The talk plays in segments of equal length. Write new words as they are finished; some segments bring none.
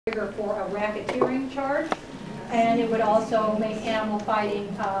trigger for a racketeering charge, and it would also make animal fighting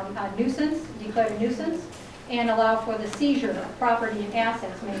a nuisance, declared a nuisance, and allow for the seizure of property and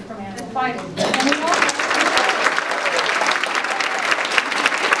assets made from animal fighting. And we also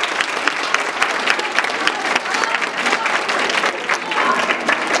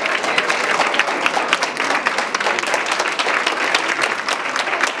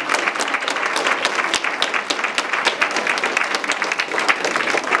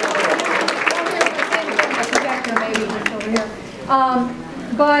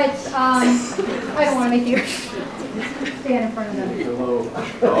I don't want to make you stand in front of them.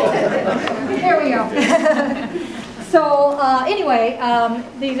 There we go. So anyway,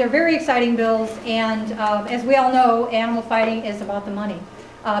 these are very exciting bills, and as we all know, animal fighting is about the money.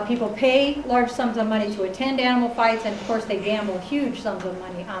 People pay large sums of money to attend animal fights, and of course they gamble huge sums of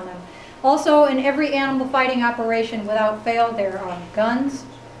money on them. Also, in every animal fighting operation, without fail, there are guns,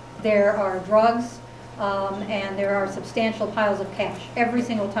 there are drugs, and there are substantial piles of cash every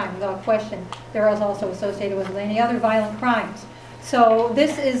single time, without question. There is also associated with any other violent crimes. So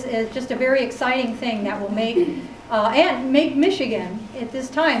this is just a very exciting thing that will make Michigan at this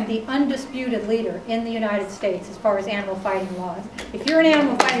time the undisputed leader in the United States as far as animal fighting laws. If you're an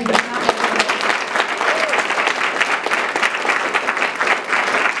animal fighter, you're not.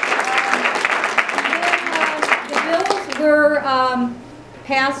 The bills were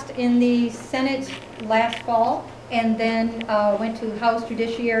passed in the Senate last fall, and then went to House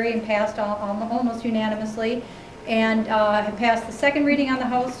Judiciary and passed almost unanimously, and have passed the second reading on the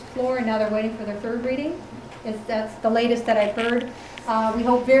House floor, and now they're waiting for their third reading. That's the latest that I've heard. We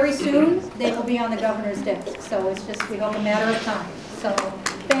hope very soon they will be on the governor's desk, so it's just, we hope, a matter of time. So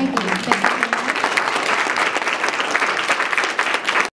thank you.